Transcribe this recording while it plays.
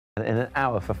in an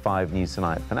hour for 5 News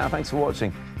Tonight. For now, thanks for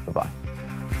watching. Bye-bye.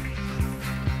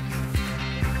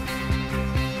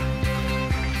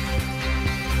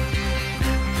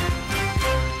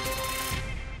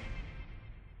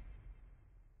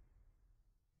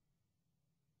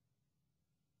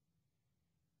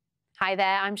 Hi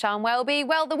there, I'm Sian Welby.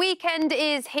 Well, the weekend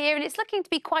is here and it's looking to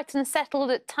be quite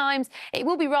unsettled at times. It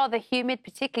will be rather humid,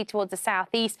 particularly towards the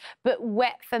southeast, but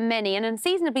wet for many and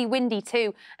unseasonably windy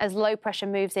too as low pressure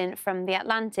moves in from the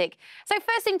Atlantic. So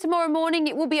first thing tomorrow morning,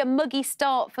 it will be a muggy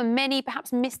start for many,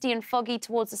 perhaps misty and foggy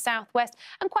towards the southwest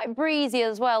and quite breezy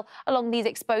as well along these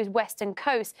exposed western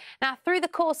coasts. Now, through the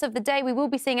course of the day, we will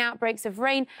be seeing outbreaks of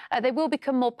rain. They will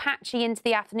become more patchy into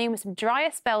the afternoon with some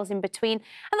drier spells in between,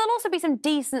 and there'll also be some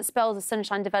decent spells of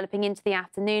sunshine developing into the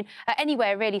afternoon,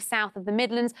 anywhere really south of the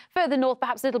Midlands. Further north,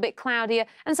 perhaps a little bit cloudier,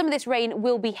 and some of this rain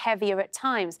will be heavier at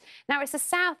times. Now, it's the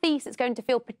southeast that's going to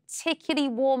feel particularly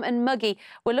warm and muggy.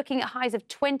 We're looking at highs of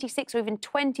 26 or even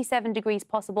 27 degrees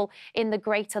possible in the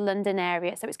Greater London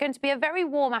area. So it's going to be a very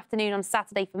warm afternoon on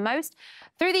Saturday for most.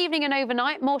 Through the evening and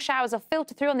overnight, more showers are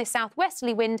filtered through on this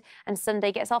southwesterly wind, and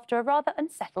Sunday gets off to a rather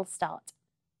unsettled start.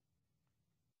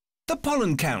 The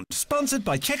Pollen Count, sponsored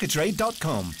by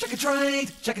Checkatrade.com.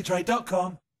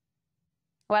 Checkatrade.com.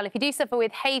 Well, if you do suffer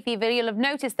with hay fever, you'll have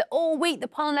noticed that all week the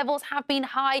pollen levels have been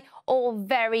high or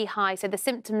very high, so the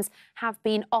symptoms have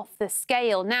been off the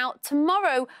scale. Now,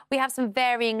 tomorrow we have some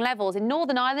varying levels. In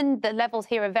Northern Ireland, the levels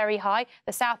here are very high.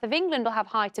 The south of England will have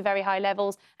high to very high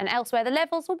levels, and elsewhere the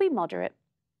levels will be moderate.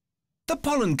 The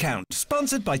Pollen Count,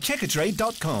 sponsored by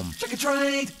Checkatrade.com.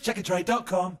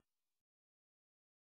 Checkatrade.com.